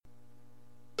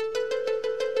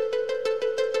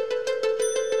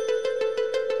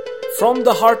From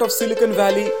the heart of Silicon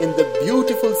Valley in the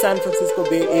beautiful San Francisco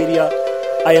Bay Area,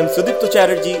 I am Sudipto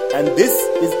Chatterjee and this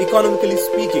is Economically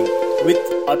Speaking with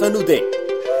Atanu De.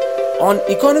 On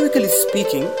Economically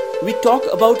Speaking, we talk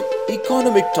about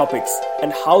economic topics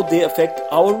and how they affect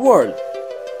our world.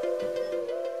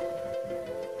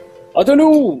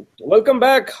 Atanu, welcome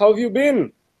back. How have you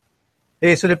been?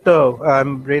 Hey Sudipto,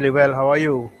 I'm really well. How are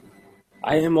you?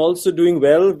 I am also doing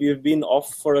well. We have been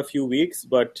off for a few weeks,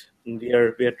 but we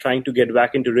are trying to get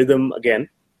back into rhythm again.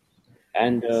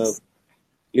 And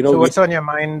So what's on your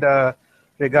mind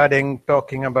regarding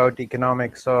talking about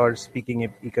economics or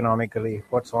speaking economically?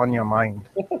 What's on your mind?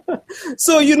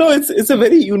 So it's a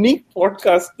very unique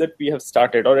podcast that we have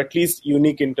started, or at least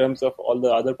unique in terms of all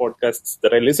the other podcasts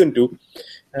that I listen to.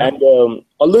 Yeah. And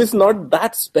although it's not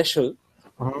that special,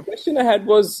 the question I had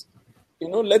was,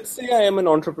 let's say I am an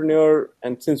entrepreneur,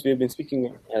 and since we've been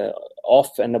speaking of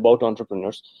and about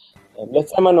entrepreneurs,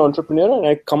 let's say I'm an entrepreneur and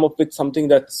I come up with something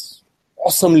that's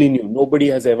awesomely new. Nobody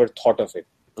has ever thought of it.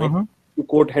 Right? To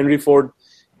quote Henry Ford,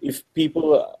 if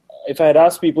I had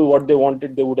asked people what they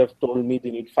wanted, they would have told me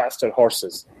they need faster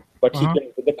horses, but he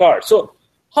came with the car. So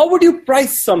how would you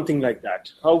price something like that?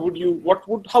 How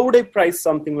would I price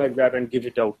something like that and give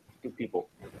it out to people?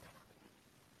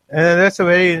 That's a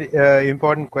very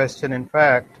important question. In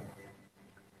fact,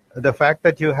 the fact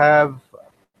that you have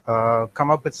come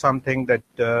up with something that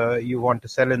you want to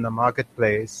sell in the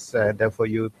marketplace, therefore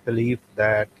you believe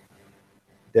that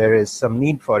there is some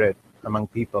need for it among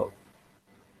people.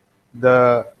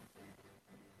 You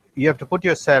have to put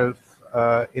yourself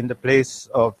in the place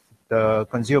of the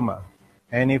consumer.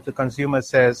 And if the consumer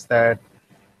says that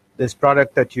this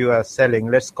product that you are selling,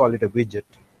 let's call it a widget.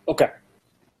 Okay.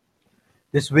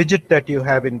 This widget that you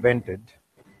have invented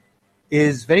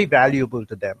is very valuable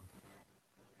to them.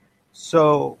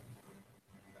 So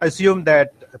assume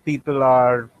that people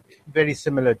are very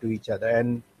similar to each other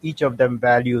and each of them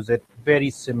values it very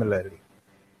similarly.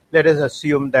 Let us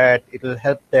assume that it will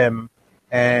help them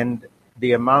and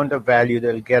the amount of value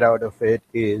they'll get out of it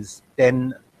is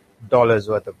 $10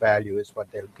 worth of value is what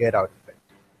they'll get out of it.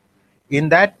 In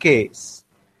that case,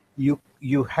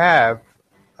 you have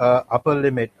upper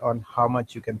limit on how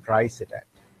much you can price it at.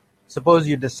 Suppose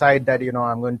you decide that,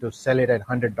 I'm going to sell it at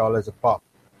 $100 a pop.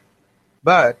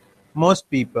 But most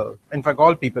people, in fact,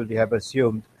 all people we have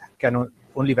assumed can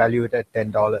only value it at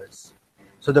 $10.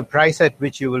 So the price at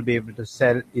which you will be able to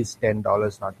sell is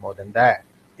 $10, not more than that.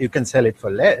 You can sell it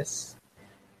for less,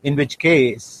 in which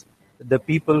case the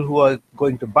people who are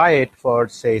going to buy it for,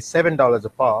 say, $7 a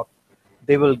pop,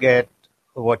 they will get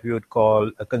what we would call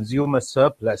a consumer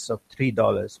surplus of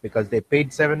 $3 because they paid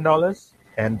 $7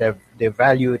 and they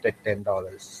value it at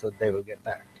 $10, so they will get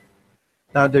that.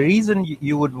 Now, the reason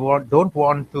you don't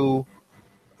want to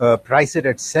price it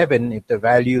at $7 if the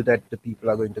value that the people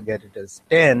are going to get it is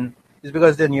 $10 is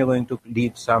because then you're going to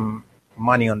leave some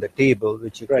money on the table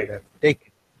which you could have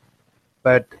taken.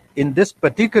 But in this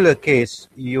particular case,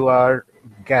 you are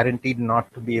guaranteed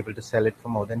not to be able to sell it for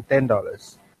more than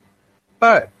 $10.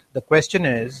 But the question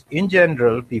is, in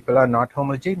general, people are not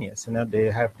homogeneous.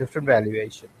 They have different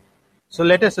valuation. So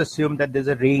let us assume that there's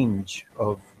a range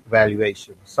of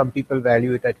valuation. Some people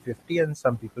value it at 50 and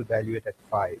some people value it at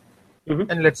 5.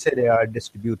 And let's say they are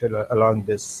distributed along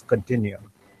this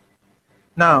continuum.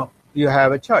 Now, you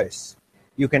have a choice.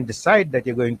 You can decide that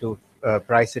you're going to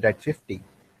price it at 50,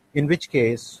 in which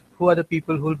case, who are the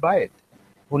people who will buy it?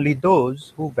 Only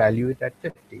those who value it at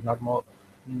 50, not more,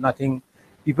 nothing.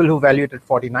 People who value it at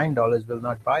 $49 will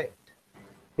not buy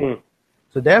it.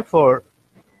 So therefore,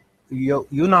 you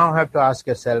now have to ask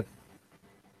yourself,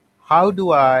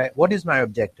 what is my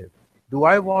objective? Do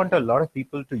I want a lot of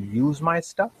people to use my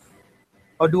stuff?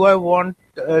 Or do I want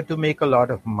to make a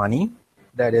lot of money,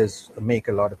 that is, make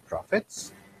a lot of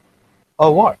profits?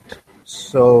 Or what?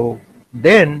 So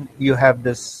then you have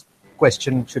this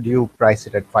question, should you price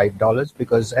it at $5?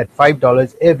 Because at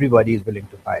 $5, everybody is willing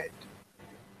to buy it.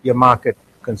 Your market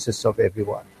consists of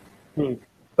everyone.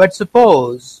 But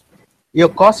suppose your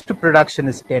cost of production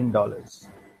is $10.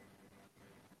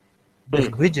 The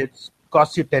widgets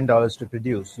cost you $10 to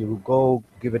produce. You go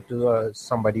give it to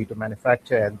somebody to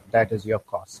manufacture, and that is your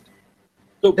cost.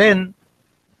 So then,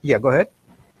 go ahead.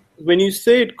 When you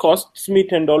say it costs me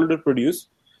 $10 to produce,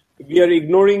 we are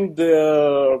ignoring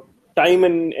the time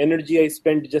and energy I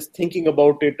spent just thinking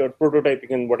about it or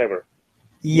prototyping and whatever.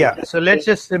 Yeah, so let's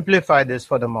just simplify this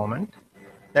for the moment.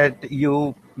 That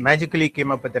you magically came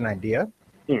up with an idea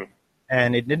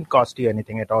and it didn't cost you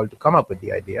anything at all to come up with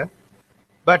the idea.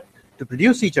 But to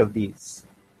produce each of these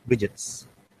widgets,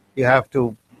 you have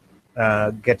to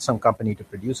get some company to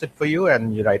produce it for you,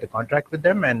 and you write a contract with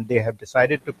them, and they have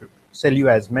decided to sell you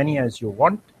as many as you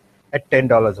want at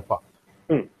 $10 a pop.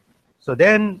 So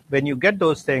then when you get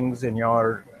those things in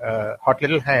your hot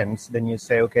little hands, then you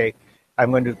say, okay, I'm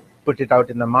going to put it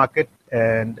out in the market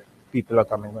and people are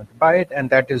going to buy it. And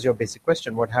that is your basic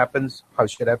question. What happens? How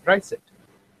should I price it?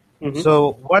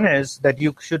 So one is that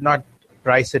you should not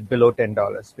price it below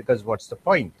 $10 because what's the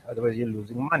point? Otherwise, you're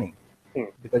losing money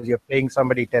because you're paying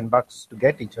somebody $10 to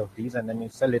get each of these and then you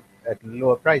sell it at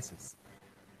lower prices.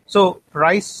 So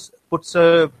price puts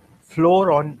a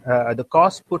floor on the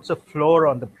cost puts a floor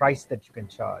on the price that you can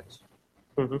charge.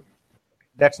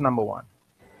 That's number one.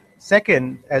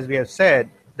 Second, as we have said,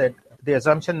 that the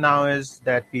assumption now is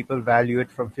that people value it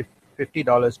from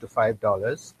 $50 to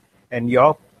 $5, and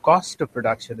your cost of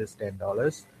production is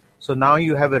 $10. So now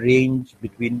you have a range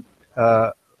between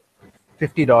 $50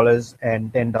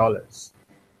 and $10.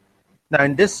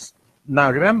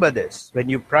 Now remember this: when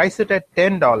you price it at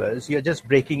 $10, you're just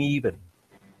breaking even,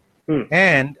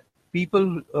 and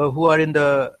people who are in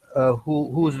the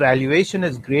whose valuation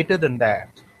is greater than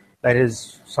that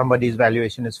is somebody's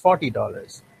valuation is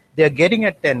 $40, they're getting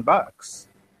at $10.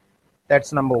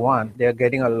 That's number one. They're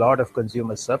getting a lot of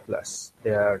consumer surplus.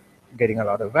 They are getting a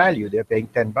lot of value. They're paying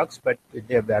 $10, but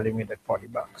they're valuing it at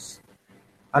 $40.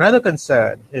 Another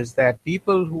concern is that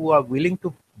people who are willing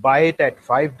to buy it at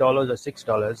 $5 or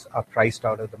 $6 are priced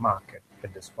out of the market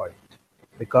at this point,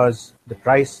 because the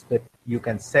price that you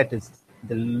can set is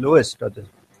the lowest, or the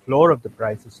floor of the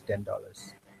price is $10.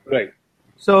 Right.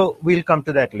 So we'll come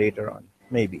to that later on,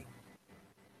 maybe.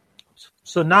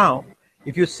 So now,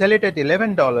 if you sell it at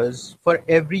 $11, for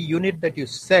every unit that you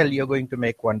sell, you're going to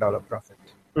make $1 profit.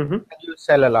 And you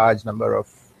sell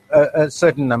a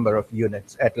certain number of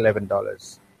units at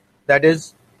 $11. That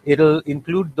is, it'll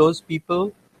include those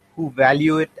people who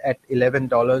value it at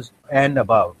 $11 and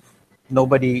above.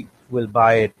 Nobody will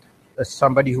buy it.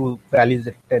 Somebody who values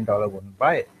it at $10 wouldn't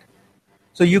buy it.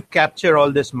 So you capture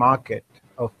all this market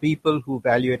of people who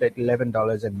value it at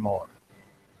 $11 and more.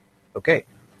 Okay.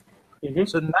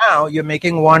 So now you're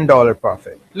making $1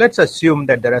 profit. Let's assume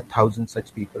that there are 1,000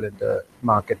 such people in the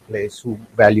marketplace who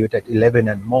value it at 11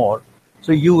 and more.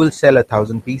 So you will sell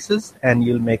 1,000 pieces and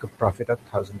you'll make a profit of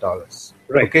 $1,000.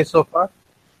 Right. Okay, so far?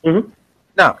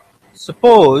 Now,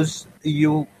 suppose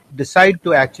you decide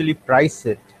to actually price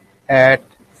it at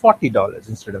 $40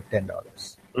 instead of $10.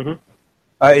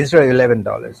 Instead of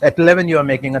 $11. At 11, you are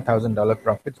making $1,000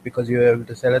 profits because you are able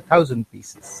to sell 1,000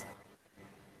 pieces.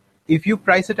 If you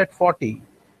price it at 40,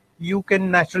 you can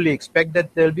naturally expect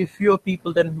that there'll be fewer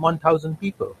people than 1,000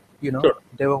 people. Sure.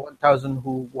 There were 1,000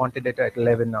 who wanted it at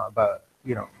 11 or above,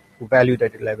 who valued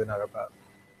at 11 or above.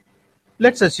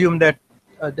 Let's assume that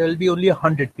there'll be only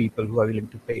 100 people who are willing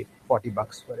to pay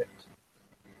 $40 for it.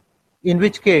 In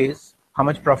which case, how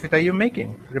much profit are you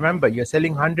making? Remember, you're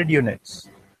selling 100 units.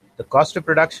 The cost of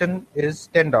production is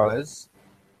 $10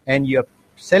 and you're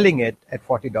selling it at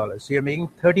 $40. So you're making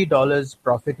 $30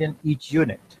 profit in each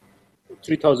unit.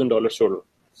 $3,000 total.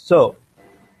 So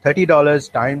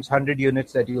 $30 times 100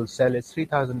 units that you'll sell is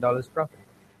 $3,000 profit.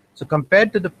 So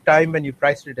compared to the time when you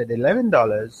priced it at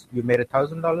 $11, you made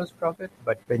 $1,000 profit,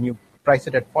 but when you price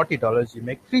it at $40, you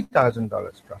make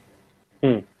 $3,000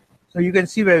 profit. So you can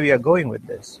see where we are going with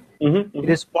this. It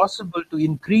is possible to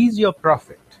increase your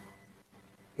profit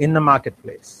in the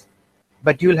marketplace,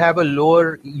 but you'll have a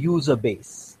lower user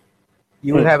base.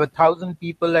 You will have 1,000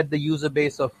 people at the user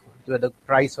base of the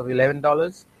price of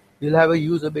 $11. You'll have a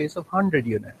user base of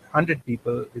 100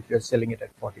 people if you're selling it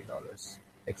at $40,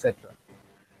 etc.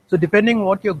 So depending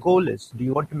what your goal is, do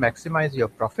you want to maximize your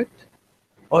profit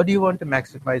or do you want to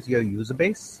maximize your user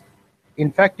base?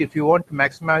 In fact, if you want to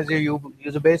maximize your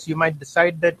user base, you might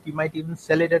decide that you might even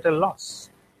sell it at a loss.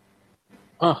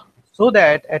 So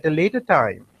that at a later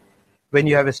time, when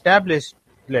you have established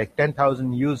like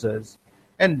 10,000 users,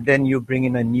 and then you bring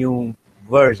in a new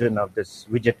version of this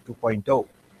widget 2.0,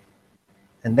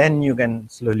 and then you can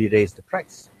slowly raise the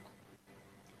price.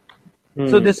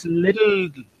 So this little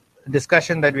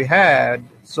discussion that we had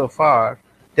so far,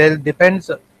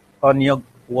 depends on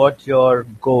what your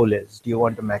goal is. Do you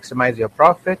want to maximize your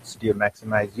profits? Do you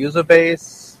maximize user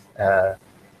base,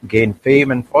 gain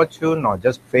fame and fortune, or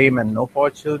just fame and no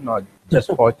fortune, or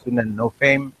just fortune and no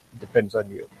fame? Depends on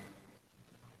you.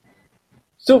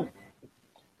 So,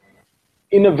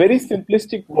 in a very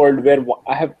simplistic world where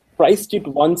I have priced it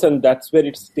once and that's where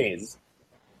it stays,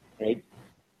 right?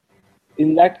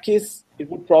 In that case, it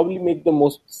would probably make the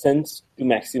most sense to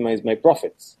maximize my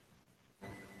profits,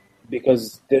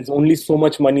 because there's only so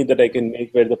much money that I can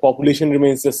make where the population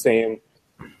remains the same,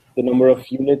 the number of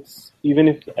units, even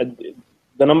if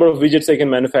the number of widgets I can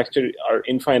manufacture are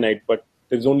infinite, but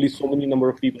there's only so many number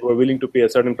of people who are willing to pay a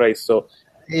certain price. So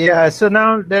Yeah, so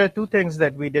now there are two things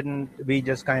that we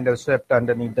just kind of swept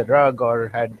underneath the rug or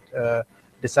had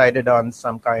decided on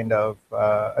some kind of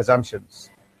assumptions.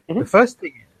 The first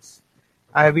thing is,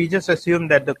 we just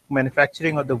assumed that the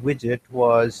manufacturing of the widget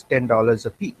was $10 a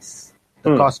piece,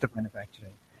 the cost of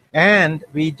manufacturing. And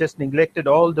we just neglected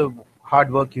all the hard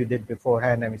work you did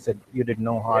beforehand, and we said you did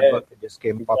no hard yeah, work, it just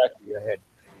came popped exactly. into your head.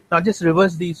 Now just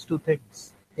reverse these two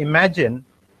things. Imagine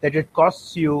that it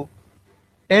costs you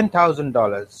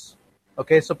 $10,000.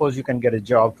 Okay, suppose you can get a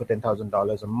job for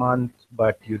 $10,000 a month,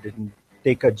 but you didn't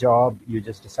take a job. You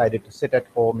just decided to sit at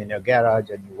home in your garage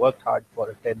and you worked hard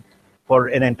for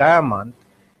an entire month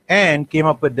and came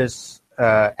up with this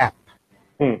app.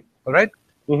 All right.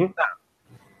 Mm-hmm. Now,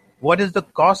 what is the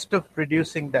cost of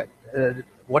producing that?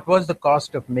 What was the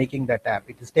cost of making that app?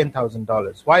 It is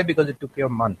 $10,000. Why? Because it took you a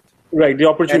month. Right, the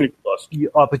opportunity cost. The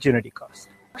opportunity cost.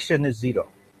 Action is zero.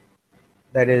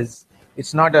 That is,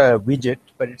 it's not a widget,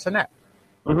 but it's an app.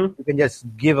 You can just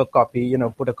give a copy,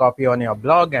 put a copy on your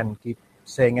blog and keep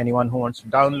saying anyone who wants to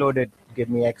download it, give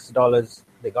me X dollars,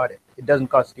 they got it. It doesn't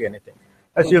cost you anything.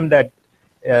 Assume that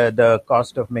the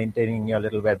cost of maintaining your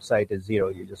little website is zero.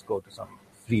 You just go to some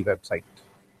free website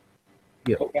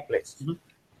place.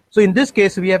 So in this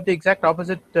case, we have the exact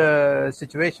opposite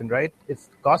situation, right? It's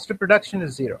cost of production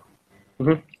is zero.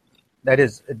 That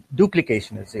is,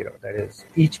 duplication is zero. That is,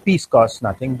 each piece costs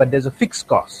nothing, but there's a fixed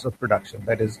cost of production.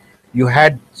 That is, you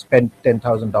had spent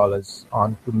 $10,000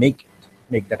 on to make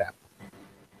that app.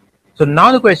 So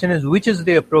now the question is, which is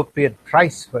the appropriate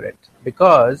price for it?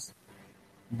 Because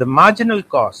the marginal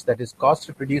cost, that is cost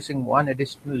of producing one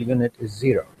additional unit, is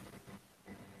zero.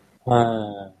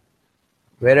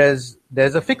 Whereas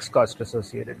there's a fixed cost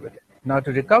associated with it. Now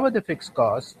to recover the fixed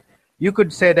cost, you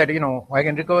could say that, I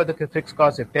can recover the fixed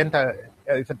cost if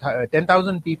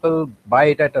 10,000 people buy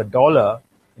it at $1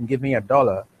 and give me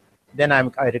 $1, then I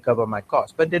recover my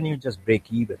cost. But then you just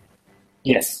break even.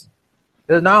 Yes.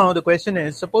 So now the question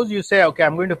is, suppose you say, okay,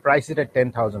 I'm going to price it at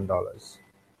 $10,000.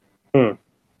 And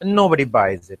nobody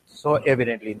buys it. So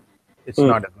evidently it's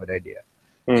not a good idea.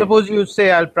 Suppose you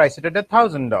say, I'll price it at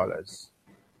 $1,000.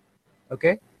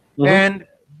 Okay? And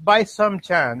by some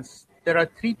chance, there are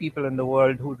 3 people in the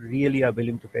world who really are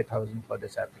willing to pay $1,000 for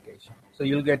this application. So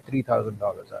you'll get $3,000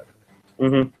 out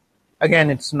of it. Again,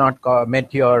 it's not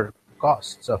met your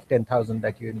costs of $10,000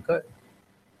 that you incurred.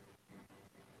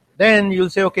 Then you'll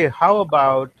say, okay, how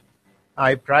about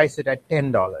I price it at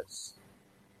 $10?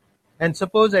 And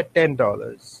suppose at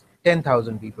 $10,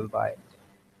 10,000 people buy it.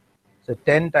 So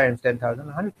 10 times 10,000,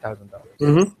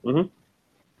 $100,000.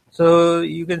 So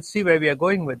you can see where we are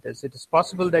going with this. It is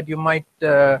possible that you might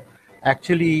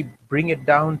actually bring it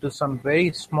down to some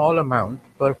very small amount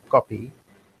per copy,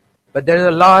 but there is a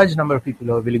large number of people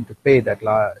who are willing to pay that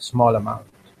small amount,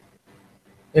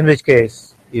 in which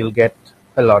case you'll get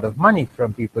a lot of money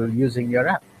from people using your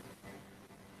app.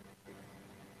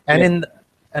 And in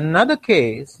another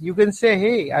case, you can say,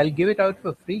 hey, I'll give it out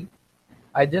for free.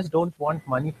 I just don't want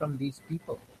money from these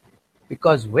people.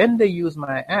 Because when they use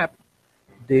my app,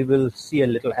 they will see a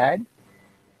little ad.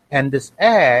 And this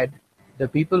ad, the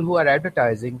people who are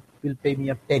advertising will pay me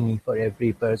a penny for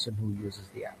every person who uses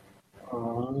the app.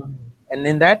 And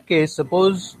in that case,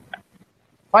 suppose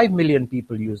 5 million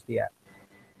people use the app.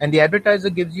 And the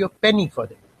advertiser gives you a penny for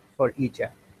each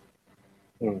app.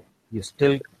 You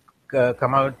still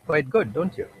come out quite good,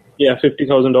 don't you? Yeah,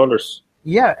 $50,000.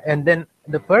 Yeah, and then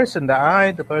the person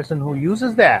who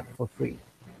uses the app for free,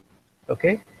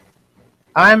 okay,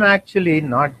 I'm actually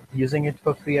not using it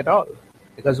for free at all,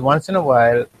 because once in a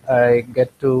while I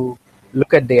get to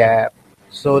look at the app.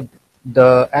 So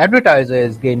the advertiser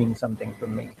is gaining something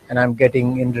from me, and I'm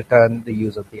getting in return the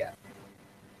use of the app.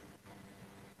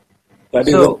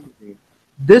 So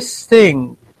this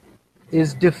thing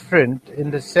is different in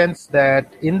the sense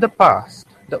that in the past,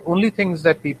 the only things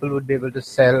that people would be able to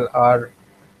sell are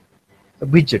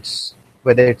widgets,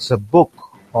 whether it's a book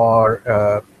or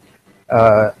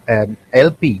an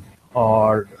LP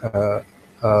or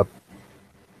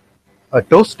a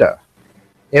toaster.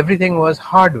 Everything was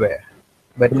hardware.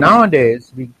 But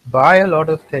nowadays, we buy a lot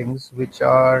of things which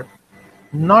are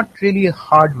not really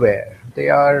hardware. They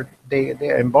are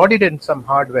embodied in some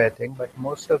hardware thing, but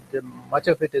much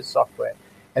of it is software.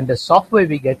 And the software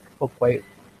we get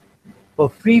for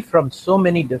free from so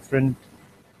many different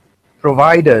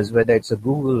providers, whether it's a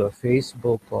Google or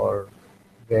Facebook or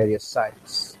various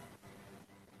sites.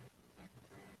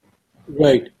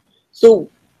 Right. So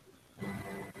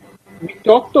we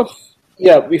talked of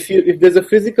Yeah, if there's a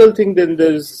physical thing, then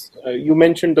there's you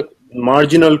mentioned the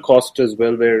marginal cost as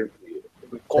well, where the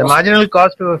The cost. marginal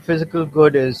cost of a physical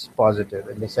good is positive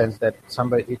in the sense that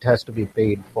it has to be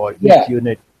paid for Yeah. each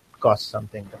unit costs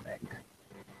something to make.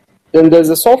 Then there's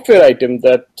a software item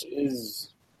that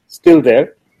is still there,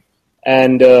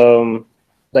 and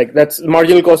like that's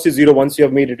marginal cost is zero. Once you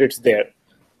have made it, it's there.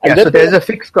 And Yeah, so then there's a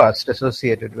fixed cost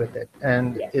associated with it, and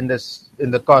yeah.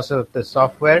 in the cost of the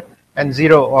software, and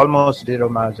almost zero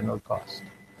marginal cost.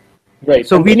 Right.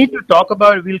 So And we then, need to talk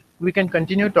about. We can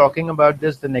continue talking about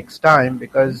this the next time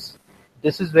because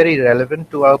this is very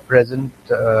relevant to our present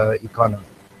economy.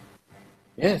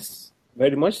 yes,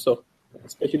 very much so,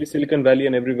 especially Silicon Valley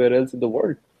and everywhere else in the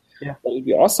world. Yeah. That would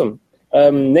be awesome.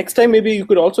 Next time, maybe you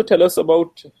could also tell us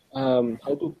about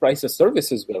how to price a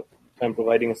service as well. If I'm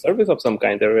providing a service of some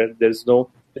kind, there's no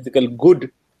physical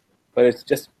good, but it's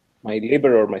just my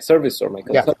labor or my service or my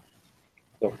Yeah, consumption.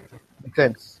 So, makes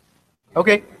sense.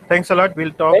 Okay, thanks a lot.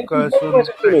 We'll talk thank you very soon. much,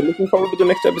 Ashwini. Looking forward to the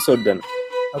next episode then.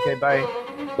 Okay, bye.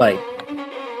 Bye.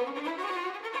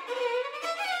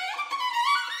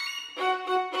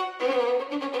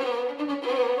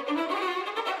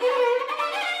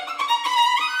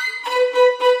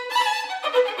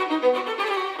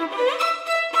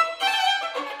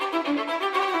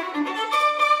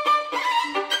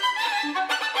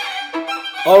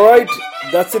 Alright,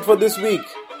 that's it for this week.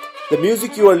 The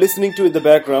music you are listening to in the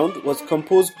background was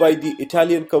composed by the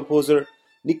Italian composer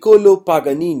Niccolo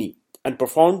Paganini and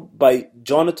performed by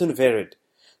Jonathan Vered.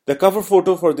 The cover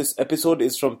photo for this episode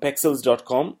is from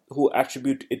pexels.com, who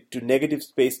attribute it to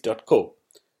negativespace.co.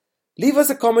 Leave us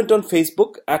a comment on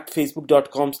Facebook at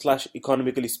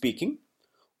facebook.com/economically speaking,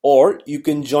 or you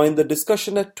can join the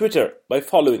discussion at Twitter by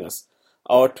following us.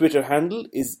 Our Twitter handle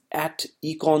is at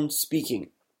econspeaking.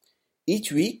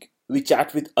 Each week, we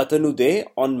chat with Atanu De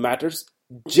on matters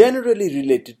generally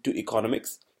related to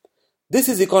economics. This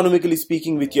is Economically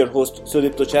Speaking with your host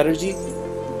Sudipto Chatterjee.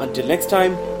 Until next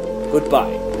time,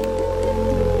 goodbye.